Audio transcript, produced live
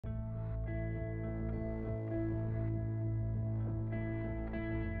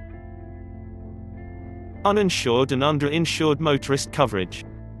Uninsured and Under-Insured Motorist coverage.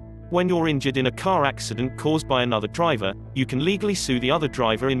 When you're injured in a car accident caused by another driver, you can legally sue the other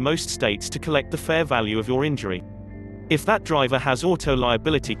driver in most states to collect the fair value of your injury. If that driver has auto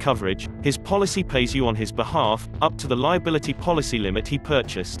liability coverage, his policy pays you on his behalf, up to the liability policy limit he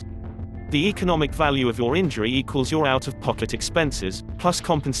purchased. The economic value of your injury equals your out-of-pocket expenses, plus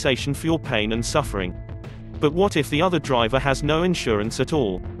compensation for your pain and suffering. But what if the other driver has no insurance at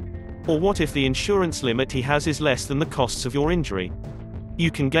all? Or what if the insurance limit he has is less than the costs of your injury?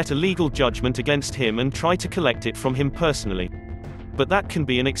 You can get a legal judgment against him and try to collect it from him personally. But that can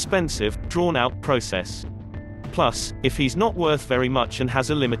be an expensive, drawn-out process. Plus, if he's not worth very much and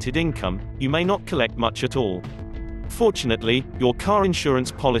has a limited income, you may not collect much at all. Fortunately, your car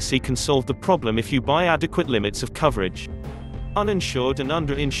insurance policy can solve the problem if you buy adequate limits of coverage. Uninsured and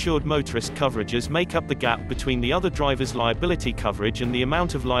under-insured motorist coverages make up the gap between the other driver's liability coverage and the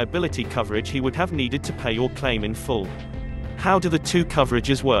amount of liability coverage he would have needed to pay your claim in full. How do the two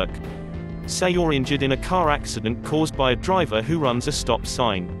coverages work? Say you're injured in a car accident caused by a driver who runs a stop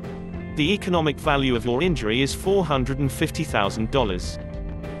sign. The economic value of your injury is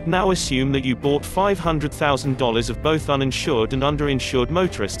 $450,000. Now assume that you bought $500,000 of both uninsured and under-insured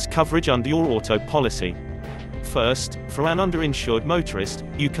motorists coverage under your auto policy. First, for an underinsured motorist,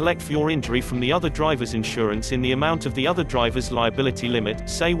 you collect for your injury from the other driver's insurance in the amount of the other driver's liability limit,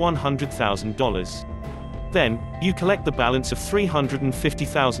 say $100,000. Then, you collect the balance of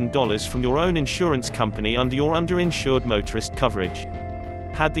 $350,000 from your own insurance company under your underinsured motorist coverage.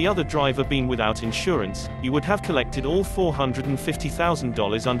 Had the other driver been without insurance, you would have collected all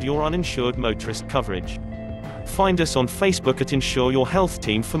 $450,000 under your uninsured motorist coverage. Find us on Facebook at Insure Your Health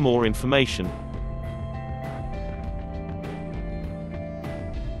Team for more information.